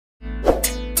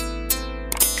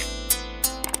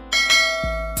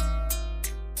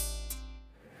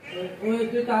ওই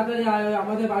তুই তাড়াতাড়ি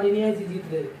আমাদের বাড়ি নিয়ে আসি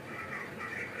জিতরে।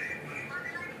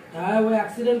 হ্যাঁ ওই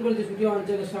অ্যাক্সিডেন্ট করেছে ছুটি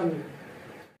অঞ্চলের সামনে।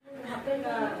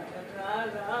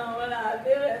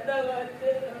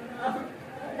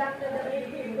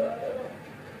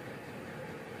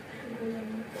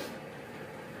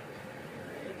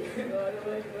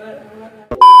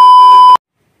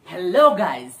 হ্যালো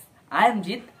গাইজ, আই এম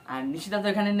জিত আর নিশিতা তো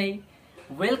এখানে নেই।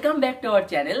 Welcome back to our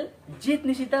channel জিত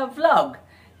নিশিতা ভ্লগ।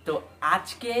 তো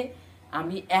আজকে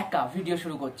আমি একা ভিডিও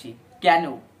শুরু করছি। কেন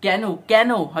কেন কেন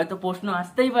হয়তো প্রশ্ন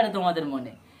আসতেই পারে তোমাদের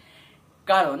মনে,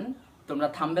 কারণ তোমরা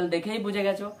থাম্বনেল দেখেই বুঝে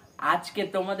গেছো আজকে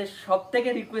তোমাদের সব থেকে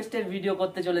রিকোয়েস্টের ভিডিও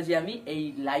করতে চলেছি। আমি এই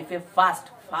লাইফে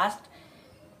ফার্স্ট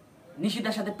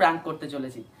নিশিতার সাথে প্র্যাঙ্ক করতে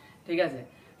চলেছি, ঠিক আছে?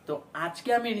 তো আজকে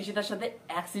আমি নিশিতার সাথে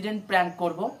অ্যাক্সিডেন্ট প্র্যাঙ্ক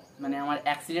করব। মানে আমার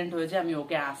অ্যাক্সিডেন্ট হয়েছে, আমি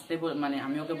ওকে আসতে মানে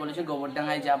আমি ওকে বলেছি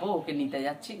গোবরডাঙ্গায় যাব, ওকে নিতে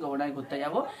যাচ্ছি, গোবরডাঙ্গায় ঘুরতে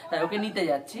যাব, তাই ওকে নিতে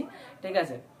যাচ্ছি, ঠিক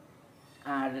আছে?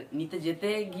 আর নিতে যেতে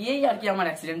গিয়েই আর কি আমার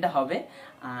অ্যাক্সিডেন্টটা হবে।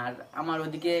 আর আমার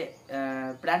ওদিকে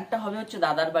প্র্যাঙ্কটা হবে হচ্ছে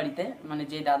দাদার বাড়িতে, মানে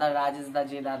যে দাদা রাজেশ দা,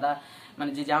 যে দাদা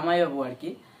মানে যে জামাইবাবু আর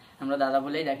কি, আমরা দাদা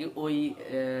বলেই ডাকি, ওই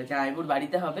জামাইবাবুর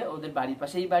বাড়িতে হবে, ওদের বাড়ির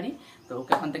পাশেই বাড়ি। তো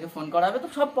ওকে ওখান থেকে ফোন করা হবে, তো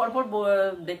সব পরপর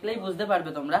দেখলেই বুঝতে পারবে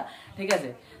তোমরা, ঠিক আছে?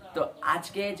 তো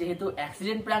আজকে যেহেতু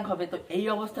অ্যাক্সিডেন্ট প্র্যাঙ্ক হবে, তো এই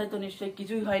অবস্থায় তো নিশ্চয়ই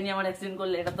কিছুই হয়নি আমার অ্যাক্সিডেন্ট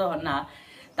করলে, এটা তো না।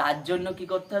 তার জন্য কি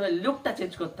করতে হবে, লুকটা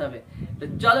চেঞ্জ করতে হবে। তো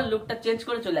চলো লুকটা চেঞ্জ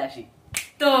করে চলে আসি।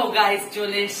 তো গাইস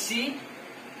চলে এসছি,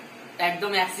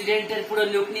 একদম অ্যাক্সিডেন্টের পুরো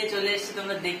লুক নিয়ে চলে এসছি,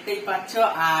 তোমরা দেখতেই পাচ্ছ।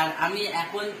 আর আমি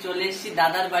এখন চলে এসছি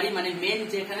দাদার বাড়ি, মানে মেন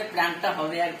যেখানে প্র্যাঙ্কটা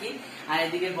হবে আর কি। আর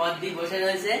এদিকে বদ্দি বসে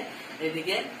রয়েছে,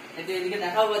 এদিকে এদিকে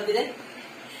দেখাও বদ্দি রে।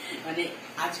 মানে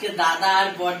আজকে দাদা আর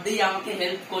বদ্দি আমাকে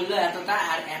হেল্প করলো এতটা,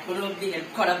 আর এখনো অব্দি হেল্প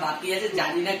করা বাকি আছে,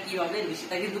 জানি না কি হবে।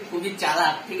 নিশিতা কিন্তু খুবই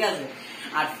চালাক, ঠিক আছে?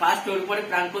 আর ফার্স্ট ওর পরে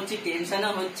প্র্যাঙ্ক করছি,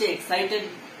 টেনশনও হচ্ছে, এক্সাইটেড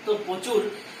তো প্রচুর।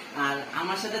 আর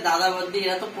আমার সাথে দাদা বদ্দি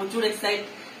এরা তো প্রচুর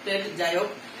এক্সাইটেড, যাই হোক।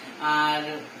 আর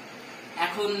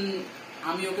এখন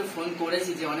আমি ওকে ফোন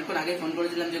করেছি, যে অনেকক্ষণ আগে ফোন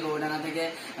করেছিলাম যে গোবরডাঙ্গা থেকে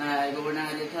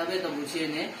গোবরডাঙ্গা যেতে হবে, তো গুছিয়ে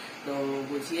নে। তো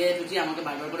গুছিয়ে আমাকে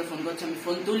বারবার করে ফোন করছে, আমি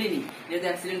ফোন তুলিনি, যেহেতু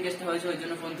অ্যাক্সিডেন্ট কেসটা হয়েছে ওই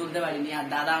জন্য ফোন তুলতে পারিনি। আর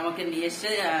দাদা আমাকে নিয়ে এসছে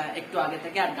একটু আগে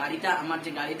থেকে। আর গাড়িটা, আমার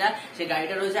যে গাড়িটা, সেই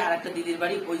গাড়িটা রয়েছে আর একটা দিদির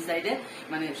বাড়ি ওই সাইডে,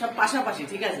 মানে সব পাশাপাশি,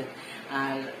 ঠিক আছে?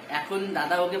 আর এখন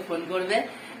দাদা ওকে ফোন করবে,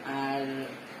 আর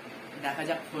দেখা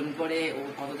যাক ফোন করে ও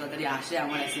কত তাড়াতাড়ি আসে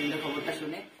আমার অ্যাক্সিডেন্টের খবরটা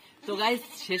শুনে। তো গাইস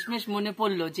শেষমেশ মনে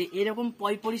পড়লো যে এরকম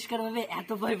পরিষ্কার ভাবে, এত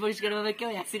পরিষ্কার ভাবে কেউ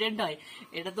অ্যাক্সিডেন্ট হয়,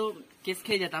 এটা তো কেস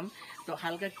খেয়ে যেতাম। তো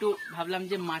হালকা একটু ভাবলাম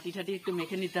যে মাটি ঠাটি একটু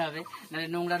মেখে নিতে হবে, মানে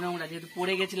নোংরা যেহেতু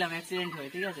পড়ে গেছিলাম অ্যাক্সিডেন্ট হয়ে,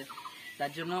 ঠিক আছে?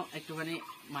 তার জন্য একটুখানি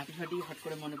মাটি ফাটি হট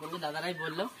করে মনে পড়লো, দাদারাই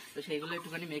বললো, তো সেইগুলো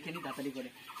একটুখানি মেখে নি তাড়াতাড়ি করে।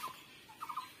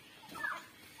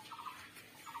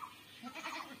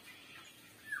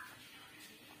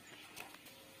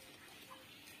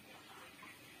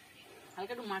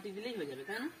 হালকা একটু মাটি দিলেই হয়ে যাবে,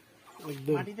 তাই না?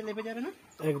 একদম মাটিতে লেপে যাবে না,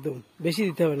 একদম বেশি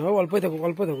দিতে হবে না, অল্প থাকুক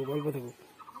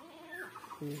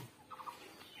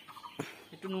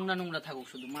একটু নোংরা থাকুক,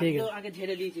 শুধু মাটি তো আগে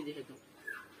ঝেড়ে দিয়েছি যেহেতু।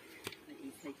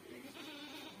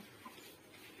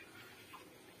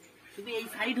 শুধু এই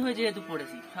সাইড হয়ে যেহেতু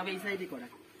পড়েছি, সব এই সাইডে করা,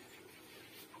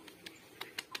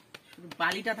 শুধু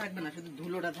বালিটা থাকবে না, শুধু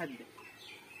ধুলোটা থাকবে।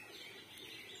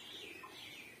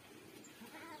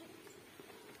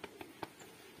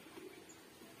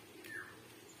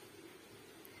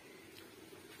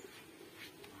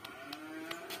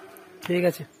 ঠিক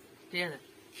আছে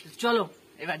চলো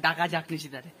এবার ডাকা যাক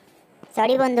নিশিতারে।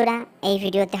 সরি বন্ধুরা, এই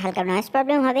ভিডিওতে হালকা নয়েজ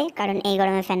প্রবলেম হবে, কারণ এই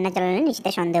গরমে ফ্যান না চালালে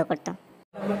নিশিতা সন্দেহ করতো।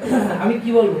 আমি কি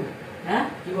বলবো? হ্যাঁ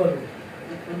কি বলবো?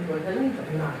 ফোন করে ফেলুন তো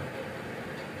না,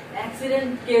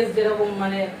 অ্যাক্সিডেন্ট কেস যেরকম,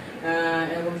 মানে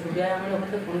এরকম সুবিয়ায় আমার ওখান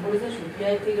থেকে ফোন করেছে,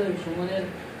 সুবিয়ায় থেকে ওই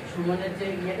সুমনের যে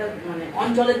ইয়েটা, মানে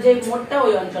অঞ্চলের যে মোড়টা,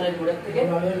 ওই অঞ্চলের মোড়ের থেকে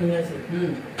নিয়ে আসি।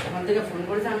 ওখান থেকে ফোন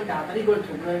করেছে, আমি তাড়াতাড়ি করে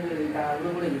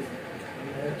তাড়াহুড়ো করে গেছি।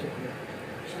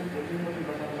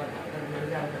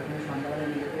 সন্ধ্যাবেলা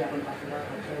নিয়ে যেতে এখন 500 টাকা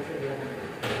খরচা হয়েছে।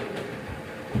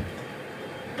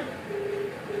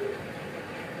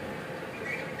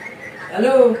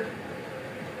 হ্যালো,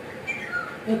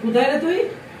 কোথায় রে তুই?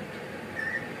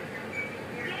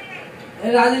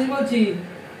 রাজেশ বলছি।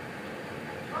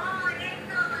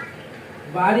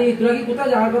 বাড়ি, তোরা কি কোথায়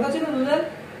যাওয়ার কথা ছিল তোদের?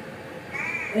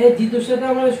 এই জিতুর সাথে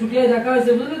আমার ছুটিয়ে দেখা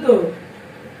হয়েছে, বুঝলি তো?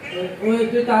 ওই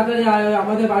তুই তাড়াতাড়ি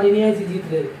আমাদের বাড়ি নিয়ে আসি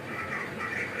জিতরে।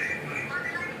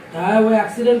 হ্যাঁ ওই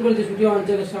অ্যাক্সিডেন্ট করেছে ছুটি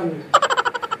অঞ্চলের সামনে।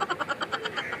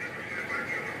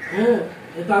 হ্যাঁ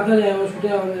তাড়াতাড়ি ছুটি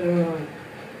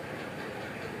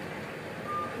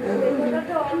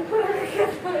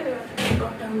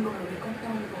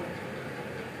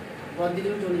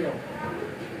চলে যাও।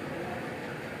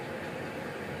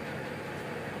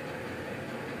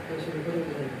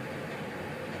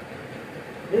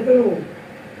 ये तो लो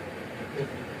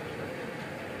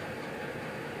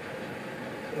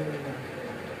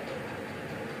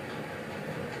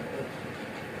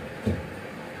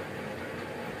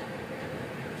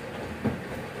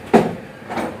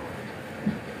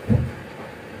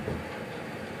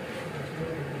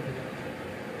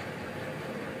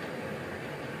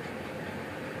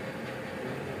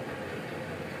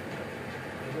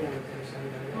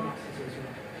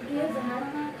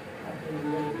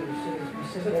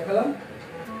বিশ্বাসে দেখালাম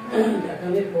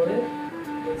দেখানোর পরে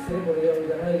এক্সরে করে যাবো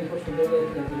দেখা রিপোর্ট সুন্দর করে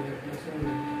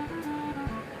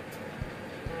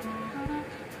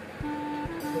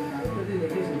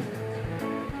দেখেছি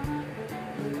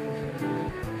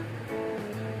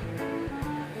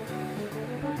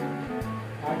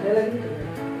আটটা লাগি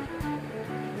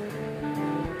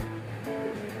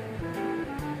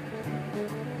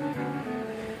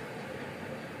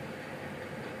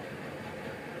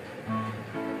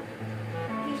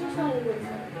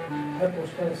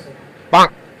পোস্টার আছে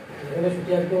এখানে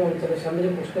ছুটি একদম অঞ্চলের সামনে যে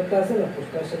পোস্টারটা আছে না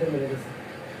পোস্টারের সাথে মেরে গেছে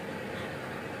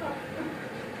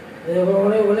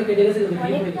ওখানে কেটে গেছে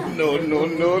No, no,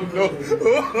 no, no.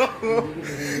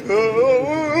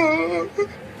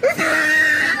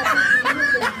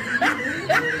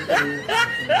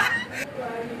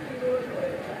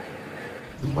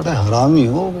 बड़ा हरामी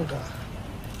हो बेटा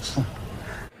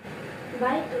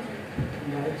বাইক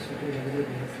ছুটি লাগিয়ে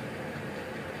দিয়েছে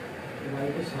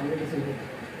বাইকের সামনে গেছে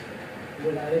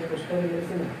ডাইরেক্ট পোস্টার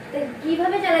গেছে না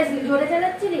কিভাবে চালাইছিলি জোরে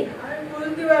চালাচ্ছিলি আমি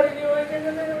বুঝতে পারিনি ওইখানে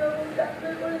ওরকম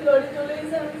ডাক্তার করে লরি চলে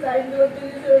গেছে আমি সাইড করতে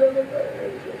গেছি ওরকম করে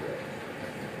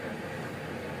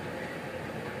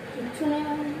কিচ্ছু নেই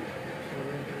মানে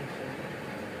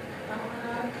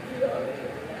আমার কি হবে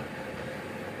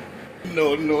No,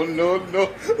 no, no, no.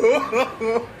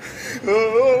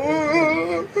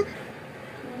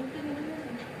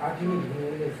 আকিনি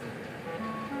ভেঙে গেছে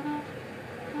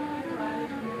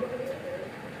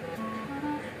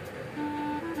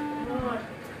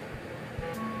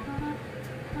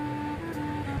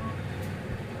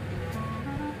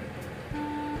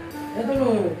এতো নো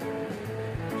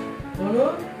শোনো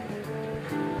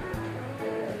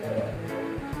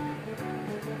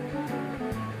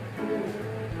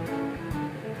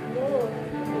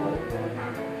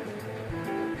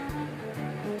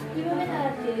কিভাবে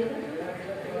চালাচ্ছিলি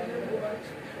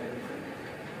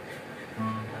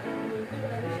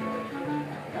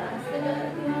আস্তে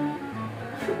চালাচ্ছিলি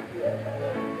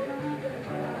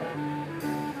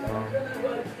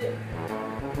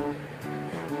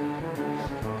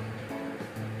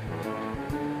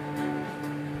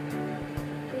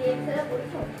তুই এক্সরে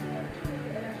করছো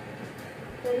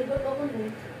তোর রিপোর্ট কখন নেই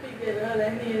বিকেলবেলা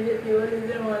নিয়ে যেতে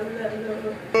বলেছে মালদা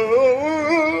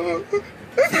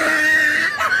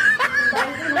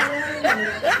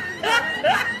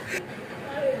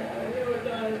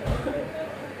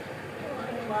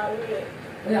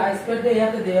आइस पैक दे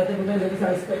यार दे याते मुझे लेकिन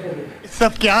आइस पैक दे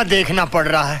सब क्या देखना पड़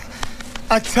रहा है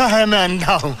अच्छा है मैं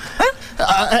अंधा हूँ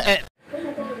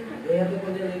दे याते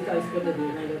मुझे लेकिन आइस पैक दे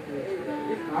नहीं लगता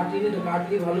काटली तो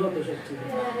काटली ভালো হতো সত্যি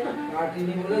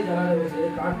কাটলি বলে জানা যাবে যে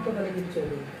কাট তো তাহলে কিচ্ছু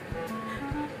হবে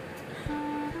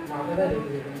মাথাটা রেখে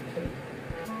দেবেন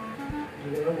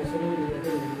যেগুলো মশলা দিয়ে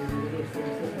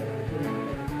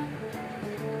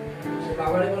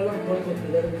বাবারে বললাম ফোন করতে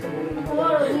যাবে কিছু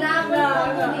বলো না না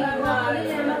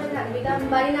আমাকে থাকবি কারণ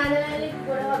বাড়ি না জানালে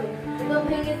করে হবে তো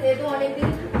ভেঙেছে তো অনেকদিন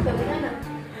থাকবে তাই না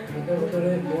তো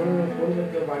তোরে ফোন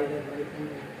করতে বাড়ি যাবে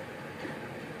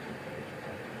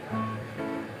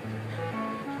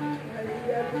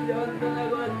যন্ত্রণা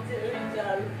করছে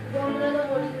বিশাল যন্ত্রণা তো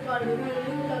বলতে পারবে ভেঙে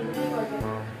তো যন্ত্রণাই করবে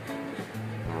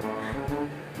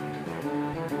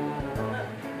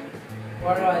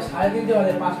পরে 3:30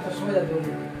 বাজে 5টার সময় যাবে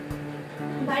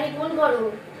বাড়ি ফোন করো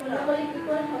ফোন না করলে কি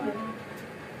করে হবে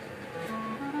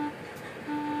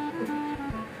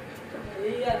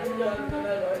এই এত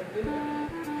যন্ত্রণা করছে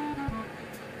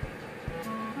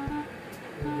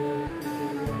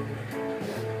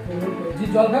জি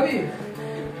জল খাবি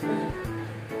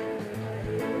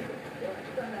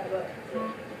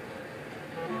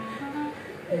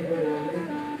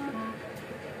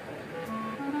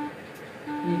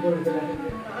কি করতে লাগে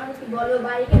আর কি বলো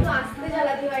বাইকে তো আস্তে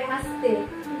চালাতে হয় আস্তে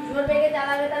জোর বেগে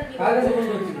চালালে তার কি কার কাছে ফোন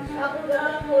করছিস ঠাকুর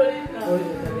বলিস না ওই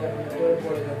তো তাহলে এখন তোর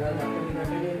পরে কথা ডাক্তার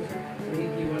নিয়ে এই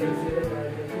কি বলে সেটা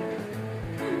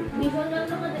ভীষণ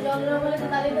যন্ত্রণা করতে যন্ত্রণা বলে তো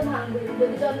তাহলে তো ভাঙবে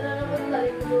যদি যন্ত্রণা না করতো তাহলে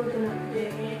কিছু হতো না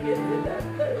ভেঙে গেছে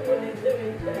ডাক্তার বলেছে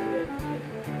বিশাল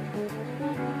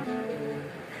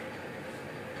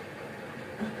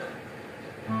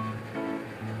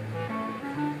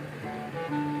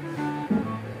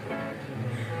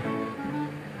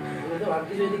আমি তো ভাবছি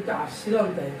রাত্রির ওইদিকটা আসছিলাম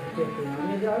তাই খেতে।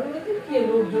 আমি বলছি কে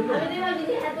লোকজন আমি তো ভাবছি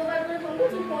যে এতবার করে ফোন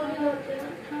করছি, ফোন দিতে হচ্ছে না।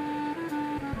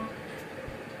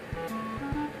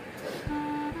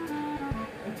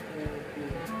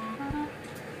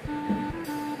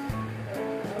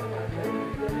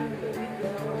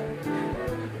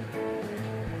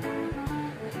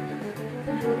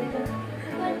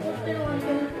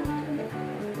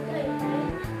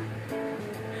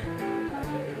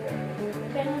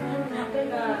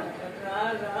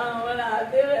 আমার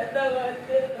হাতে ব্যথা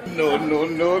করছে। No, no,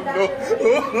 no, no.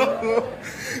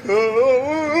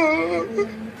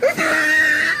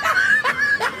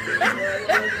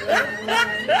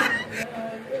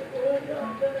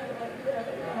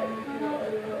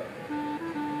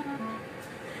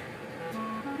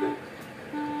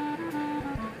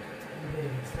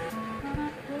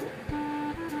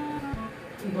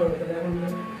 কি করবো তাহলে এখন?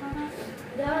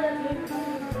 যাওয়া যাবে।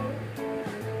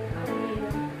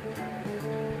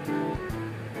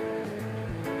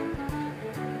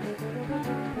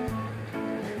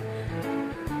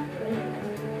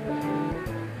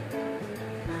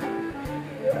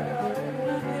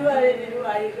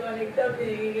 বাড়িতে অনেকটা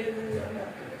ভেঙে গেছে।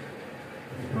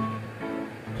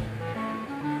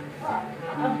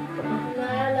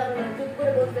 মায়া লাগলো, চুপ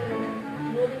করে বসতে হবে।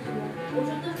 বলিস না।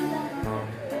 ওষুধ তো খেতে হবে।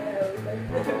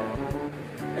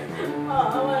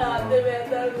 আমার হাতে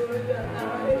ব্যথা করছে,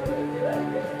 আমি বলতে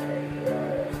পারছি না।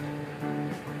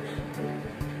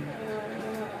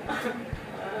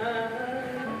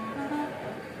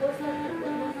 বস না,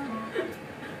 বস না।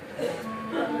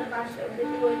 আমরা 5টা অবধি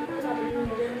wait করে তারপরে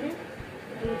নিয়ে যাবো।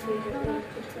 এই সেই জন্য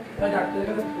ডাক্তারের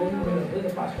কাছে ফোন করে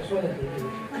 5টার সময় যেতে হবে।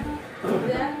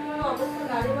 দেখ তোমার অবস্থা,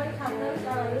 গাড়ি বাড়ি সাবধানে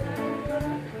চালাবে।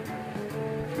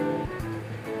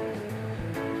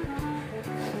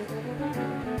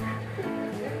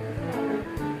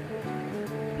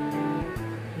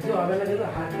 কিছু হবে না, কিন্তু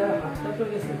হাতটা তো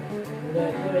গেছে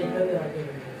একেবারে এইখানে রাখতে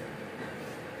হবে।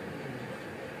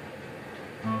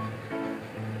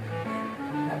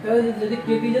 যদি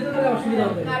কেটে যেত তাহলে অসুবিধা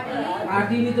হবে না,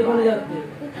 কাটি নিতে পারে যাচ্ছে।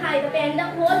 খাই প্যান্টটা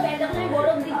খোল, প্যান্টটা খুলে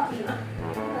বরফ দিচ্ছি।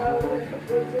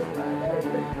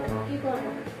 কি করবো?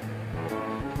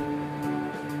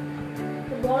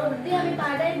 তো বরফ দিয়ে আমি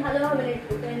পাটাই ভালো হবে না,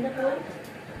 একটু প্যান্টটা খোল।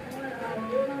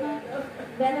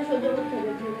 ব্যথা সহ্য করতে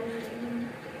হবে।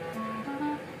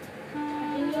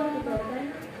 এগুলো কি করবো, তাই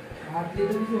না? হাত দিয়ে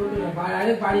তো কিছু হলো না,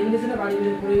 আরে বাড়ি মিলেছে না, বাড়ি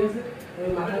মিলে পড়ে গেছে, ওই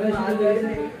মাথাটা শুধু গেছে।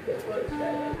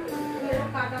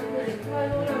 কাটা করে দেখতে হয়,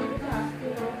 ওগুলো আমি কিছু আসতে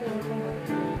না, করবো না।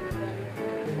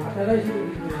 মাথাটাই শুধু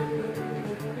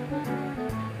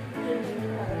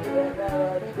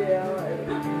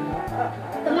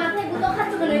তো মাথায় গুঁতো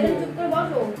খাচ্ছ কেন? এখানে চুপ করে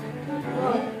বসো।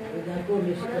 দেখো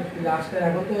প্লাস্টার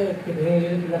এখন তো ভেঙে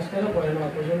গেলে প্লাস্টারও পড়ে না,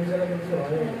 অপারেশন ছাড়া তো কিছু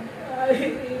হবে না।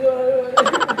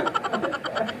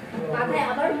 মাথায়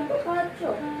আবার গুঁতো খাওয়াচ্ছ?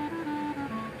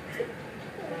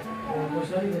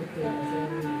 অপারেশন করতে হবে।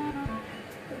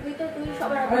 তুই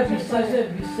সবার আরে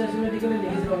বিশ্বাস মেডিকেলে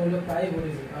নিয়ে গেছিলাম, ওগুলো তাই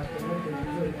বলেছি ফার্স্ট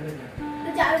ওইখানে না। তো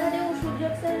চার ঘাটে ওষুধ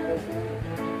যাচ্ছে,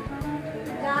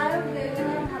 যার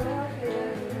ভালো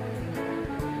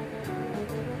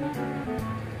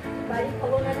বাড়ির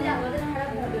খবর না দিলে আমাদের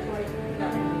খারাপ হবে পরে।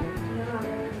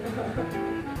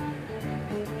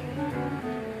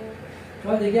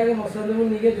 চল দেখি আগে মশলা দেবো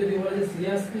নিয়ে গিয়ে, যদি বলে যে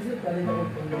সিরিয়াস কিছু তাহলে তখন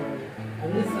ফোন করবো।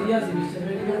 আমি সিরিয়াস বিশ্বাস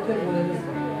মেডিকেলতে বলে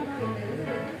দিচ্ছি।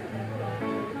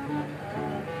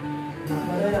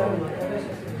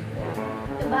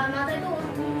 মাথায় তো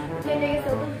কেটে গেছে,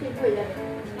 ও তো ঠিক হয়ে যাবে।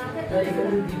 মাথায় তো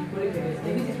ডিপ করে কেটেছে,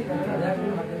 দেখেছিস কি কাটা দেখ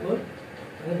হাতে তোর,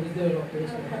 মানে বুঝতে হবে রক্ত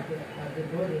এসে হাতে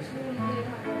তোর এসে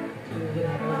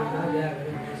দেখ।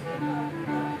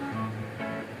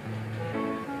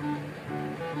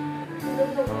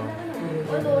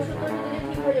 ওই তো ওষুধ তো দিলে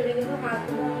ঠিক হয়ে যাবে, কিন্তু হাত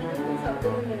সব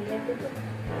কিছু মেরে যাবে।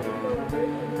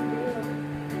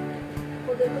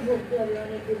 ওদের তো ভর্তি হবে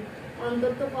অনেকদিন,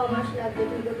 অন্তত 6 মাস লাগবে,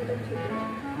 কিন্তু ওটা ঠিক না।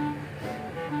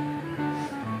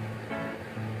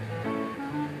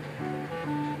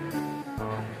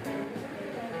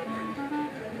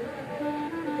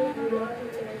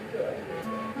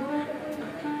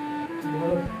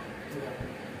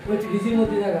 ওই ফ্রিজের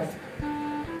মধ্যে দেখা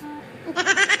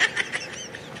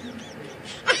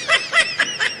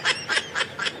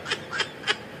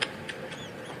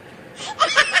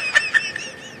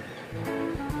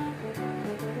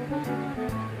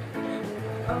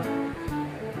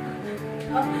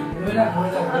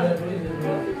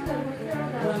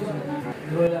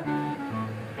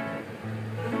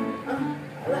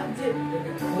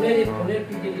ফোনের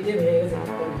পিঠে পিঠে ভেঙে গেছে।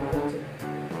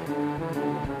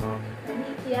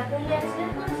 এখন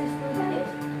অ্যাক্সিডেন্ট করেছিস তুই?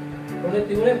 ফোনে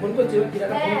তুই মনে ফোন করছিস কি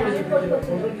একটা ফোন হ্যাঁ, করেছিস আমি ফোন করছি।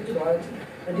 ফোন কিছু ধরা যাচ্ছে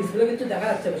ডিসপ্লে কিছু দেখা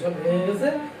যাচ্ছে না সব ভেঙে গেছে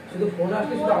শুধু ফোন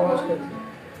আসছে শুধু আওয়াজ করছে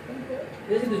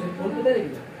দেখছিস তুই ফোন কোথায়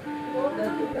রেখেছিস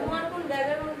তোমার কোন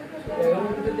ব্যাগের মধ্যে তো সব- ব্যাগের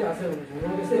মধ্যে দিয়ে আসে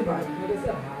মনে গেছে বাইক গেছে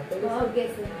হাতও সব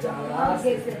গেছে গেছে। জ্বালা সব আছে।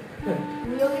 গেছে।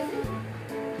 তুইও গেছিস?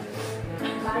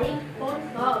 বাড়ি, ফোন,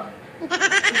 সব।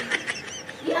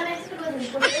 কি unexpected করেছিস?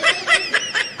 ফোন করেছিস?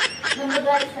 নম্বর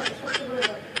দেওয়ার সাথে সত্যি করে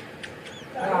বল।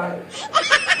 আর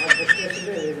বসে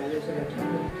আসলে গাড়ির সাথে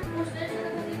পোস্টের সাথে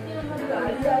থাকলে কি হবে?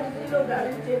 গাড়ি আসছিল,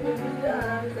 গাড়ি চেপে দিয়েছে, আর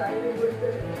আমি সাইডে বসে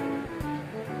আছি।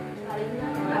 গাড়ি না,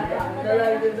 আর ঠান্ডা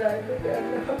লাগছে, তাই তো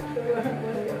ফ্যানটা অফ করে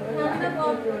ঠান্ডা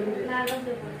কম,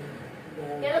 লাগাতে বল।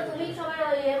 কেন তুমি সবার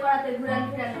ইয়ে করাতে ঘুরান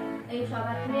ফিরান এই সব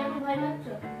আর তুমি এখন ভয় পাচ্ছ?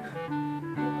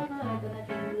 হয়তো না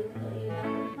কেউ ইয়ে না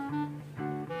করে।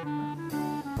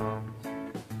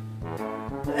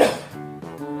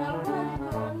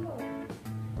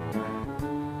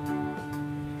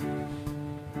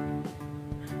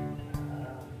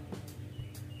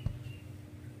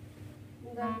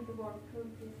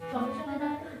 সমস্যা নেই দাদা।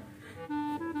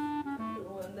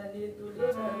 তোমার নিয়ে তুলো,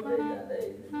 তারপরে দাদা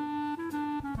এসে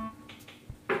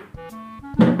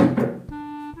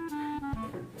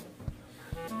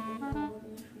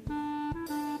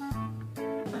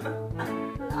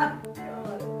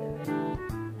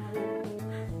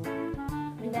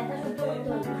ব্যথা সহ্য করতে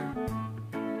হবে।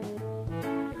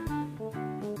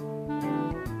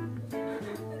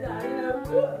 জানি না,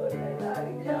 ওটাই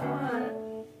লাগছে আমার।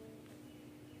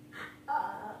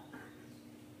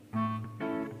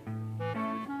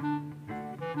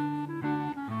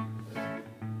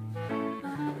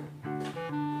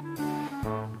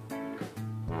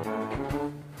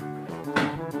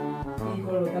 কি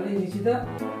করবো তাহলে নিশিতা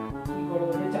কি করবো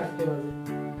 4টে বাজে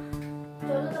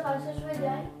চলো তো 5টার সময়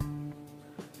যাই।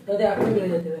 তাহলে এখনই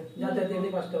বেরিয়ে যেতে হবে যাতে এমনি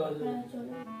 5টা বাজবে হ্যাঁ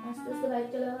চলো আস্তে আস্তে বাইক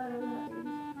চালাবো আর আমি হাতে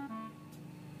দিচ্ছি।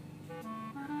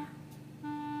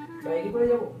 বাইকে করে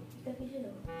যাবো এটা কিসে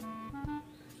যাবো?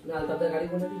 না তাদের গাড়ি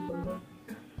করে দিই ফোন করে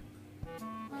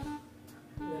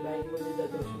বাইকে করে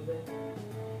যেতে অসুবিধা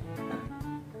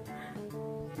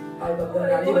আর তাদের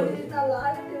গাড়ি করে দিই না,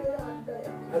 লাগছে, আড্ডায়।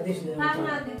 আর দিস না না,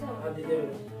 না, দিতে হবে। আর দিতে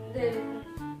হবে দেরি।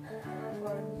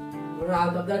 আর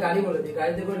তাদের গাড়ি বলে দিই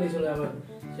গাড়িতে করে নিয়ে চলে আবার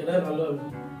সেটাই ভালো হবে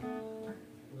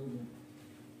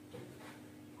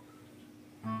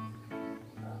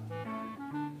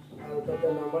আর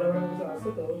তাদের নাম্বার আমার কাছে আছে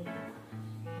তো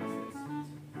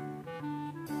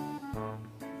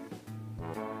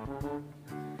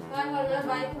আর আমরা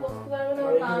বাইকে বসতে পারবো না,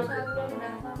 পা টাগুলো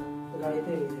ব্যথা।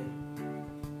 গাড়িতে নিয়ে যাই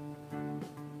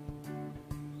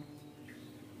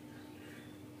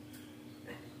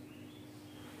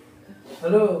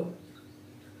হ্যালো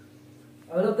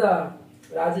দা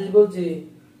রাজেশ বলছি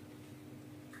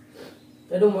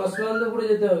একটু মসলান্দপুরে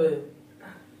যেতে হবে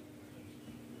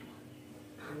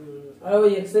আর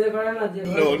ওই এক্সরে করে না যে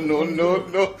No, no, no,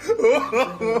 no.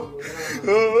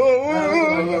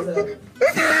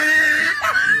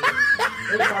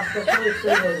 এই 5টার সময়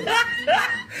এক্সরে হবে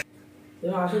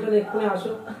তুমি আসো তাহলে এক্ষুনি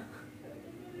আসো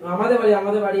আমাদের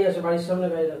বাড়ি আসো বাড়ির সামনে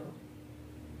গাড়ি রাখো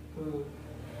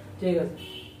ঠিক আছে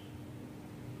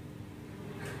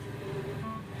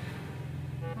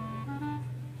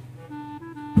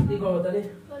কি করবো তাহলে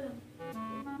বলো।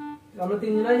 আমরা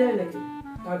 3 জনাই যাই নাকি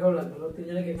কাকেও লাগবে না 3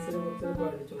 জনকে এক্সরে করতে হবে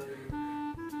পরে চলে যাবে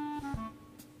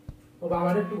ও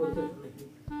বাবার একটু বলতে হবে নাকি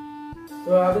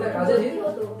তো আপনি কাজে এই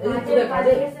যে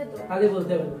কাজে কাজে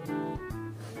বলতে হবে না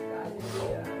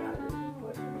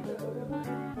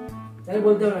তাই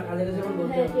বলতে হবে না কাজে কাজে যখন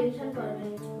বলতে হ্যাঁ, হবে টেনশন করো না।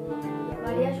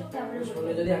 বাড়ি আসো, তারপরে বলবো।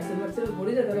 শুনে যদি অ্যাক্সিডেন্ট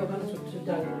পড়ে যায় তাহলে ওখানে ছুটি ছুটি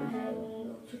আসবে হ্যাঁ,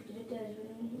 ছুটি ছুটি আসবে।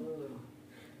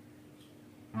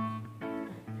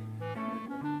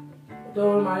 তো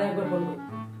ওর মারে একবার ফোন করতে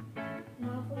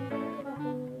মা ফোন করলে তো বা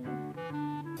ফোন করবে না।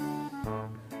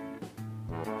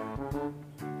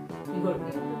 কি করবি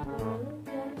জানি না,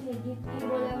 কি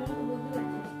বলে আমি তো বুঝতে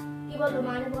পারছি না। কি বললো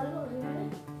মানে বলো মানে?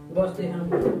 বস তুই এখানে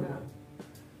বস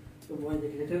তো ভয়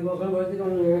দেখে তুই কখন বস থেকে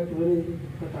আমি একটু বলে দিই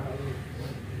টাকা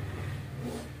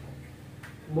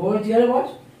বল চেয়ারে বস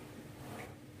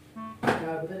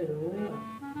কোথায়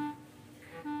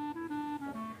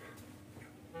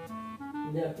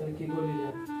দেখ তুই কি করবি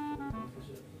দেখ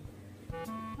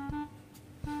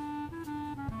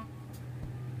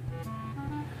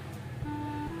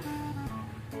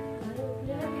মানে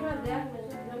উঠলে না কিনা দেখ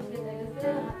মেসেজ গ্রাম কেটে গেছে,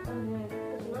 হাত পা ভেঙে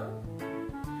গেছে না?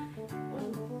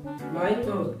 নাই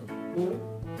তো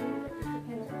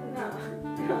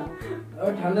না।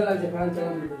 ঠান্ডা লাগছে ফ্যান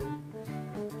চালানো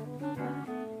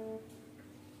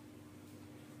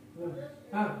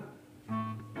হ্যাঁ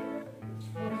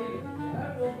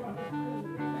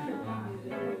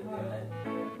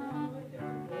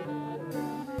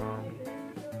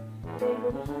তুই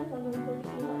বলিস না, তখন বলি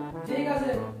কি হয়। ঠিক আছে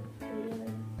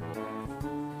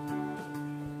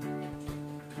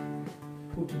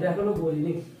ফুটিটা এখনো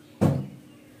বলিনি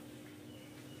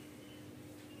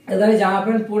এদারে জামা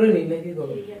প্যান্ট পরে নি নাকি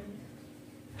করো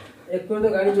এক্ষুনি তো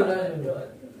গাড়ি চলে আসবে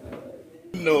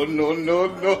No, no, no,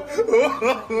 no.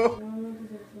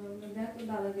 দেখ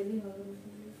দাদা গেলি হবে না।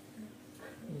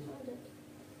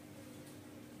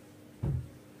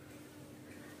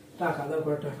 টাকা দাও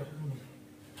করে টাকা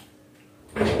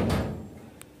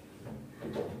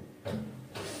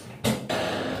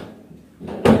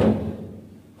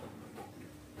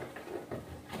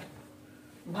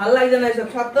ভাল লাগছে না এসব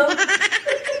সত্য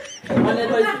অনেক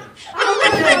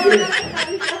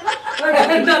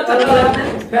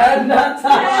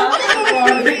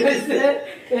হয়েছে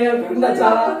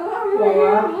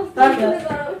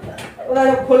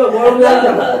খোলো গরম লাগছে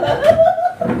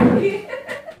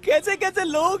कैसे कैसे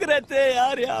लोग रहते हैं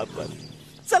यार यहाँ पर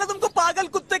साला तुमको पागल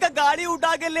कुत्ते का गाड़ी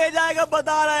उठा के ले जाएगा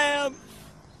बता रहे हैं हम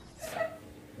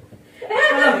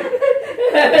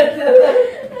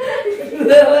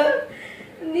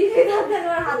নিচে থাকতে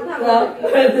আমার হাত ভাঙা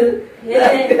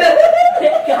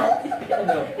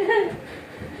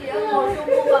কিরকম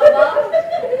অসভ্য বাবা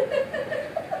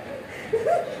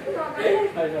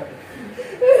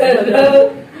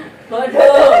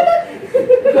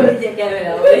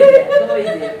ক্যামেরা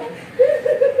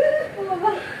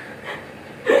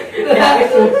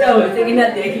হয়েছে কিনা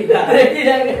দেখি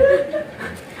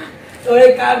ওই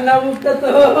কান্না মুখটা তো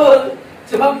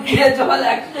চোখ দিয়ে জল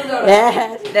একটু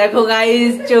দেখো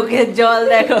গাইস চোখের জল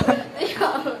দেখো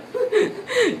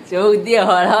চোখ দিয়ে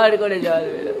হড়হড় করে জল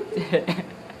বেরোচ্ছে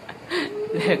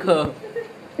দেখো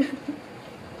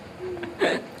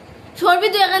ছড়বি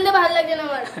তুই এখান থেকে ভালো লাগে না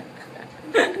আমার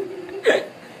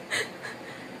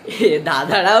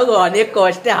দাদারাও অনেক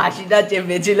কষ্টে হাসিটা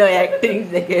চেপেছিল অ্যাক্টিং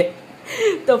দেখে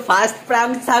তো ফার্স্ট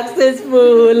প্রাঙ্ক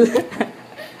সাকসেসফুল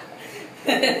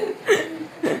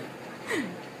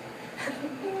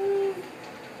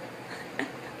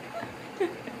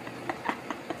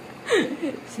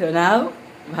শোনাও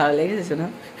ভালো লেগেছে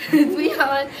শোনাও তুই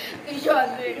আমার তুই সব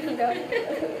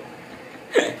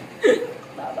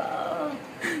বাবা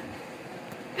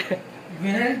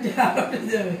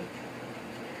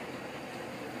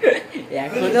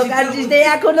এখনো কাঁদছিস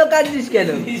এখনো কাঁদছিস কেন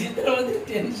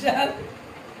টেনশন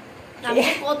আমি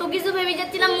কত কিছু ভেবে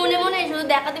যাচ্ছিলাম মনে মনে শুধু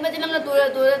দেখাতে পারছিলাম না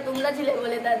তোমরা ছিলে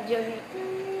বলে তার জন্য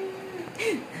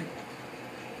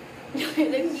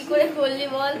কি করে করলি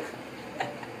বল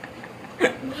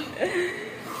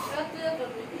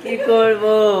কি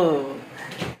করবো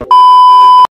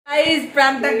গাইস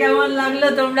প্রাঙ্কটা কেমন লাগলো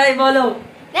তোমরাই বলো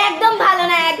একদম ভালো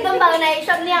না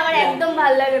এইসব নিয়ে আমার একদম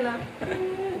ভালো লাগে না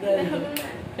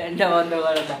ফ্যানটা বন্ধ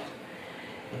করো না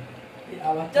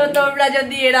তো তোমরা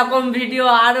যদি এরকম ভিডিও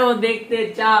আরো দেখতে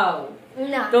চাও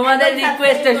না তোমাদের একদম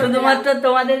রিকোয়েস্টে subscribe করবে না। শুধুমাত্র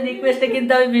তোমাদের রিকোয়েস্টে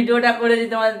কিন্তু আমি ভিডিওটা করেছি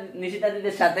তোমার নিশিতা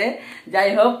দিদির সাথে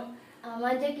যাই হোক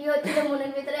আমার যে কি হচ্ছিল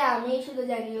মনের ভিতরে আমি শুধু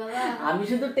জানি বাবা আমি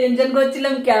শুধু টেনশন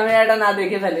করছিলাম ক্যামেরাটা না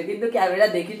দেখে ফেলে কিন্তু ক্যামেরা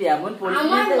দেখিলি এমন আমার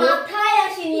পরিস্থিতি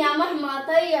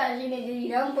মাথায় আসেনি যে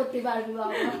এরকম করতে পারবি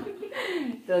বাবা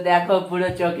তো দেখো পুরো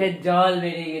চোখের জল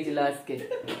বেরিয়ে গেছিল আজকে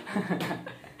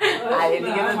আর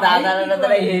এদিকে তো দাদারা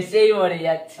তারা হেসেই মরে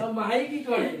যাচ্ছে মাই কি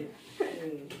করে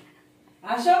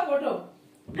আসো ফটো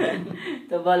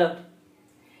তো বলো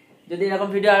যদি এরকম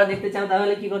ভিডিও আরো দেখতে চাও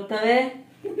তাহলে কি করতে হবে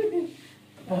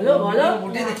বলো বলো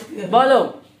বলো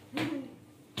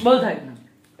বল থাক না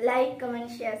লাইক কমেন্ট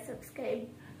শেয়ার সাবস্ক্রাইব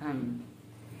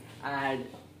আর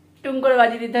টুম করে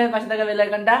বাজিয়ে দিতে হবে পাশে থাকা বেল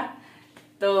আইকনটা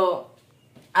তো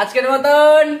আজকের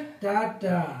মতন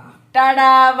টাটা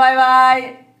টাটা বাই বাই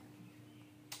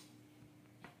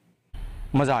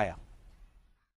मजा आया।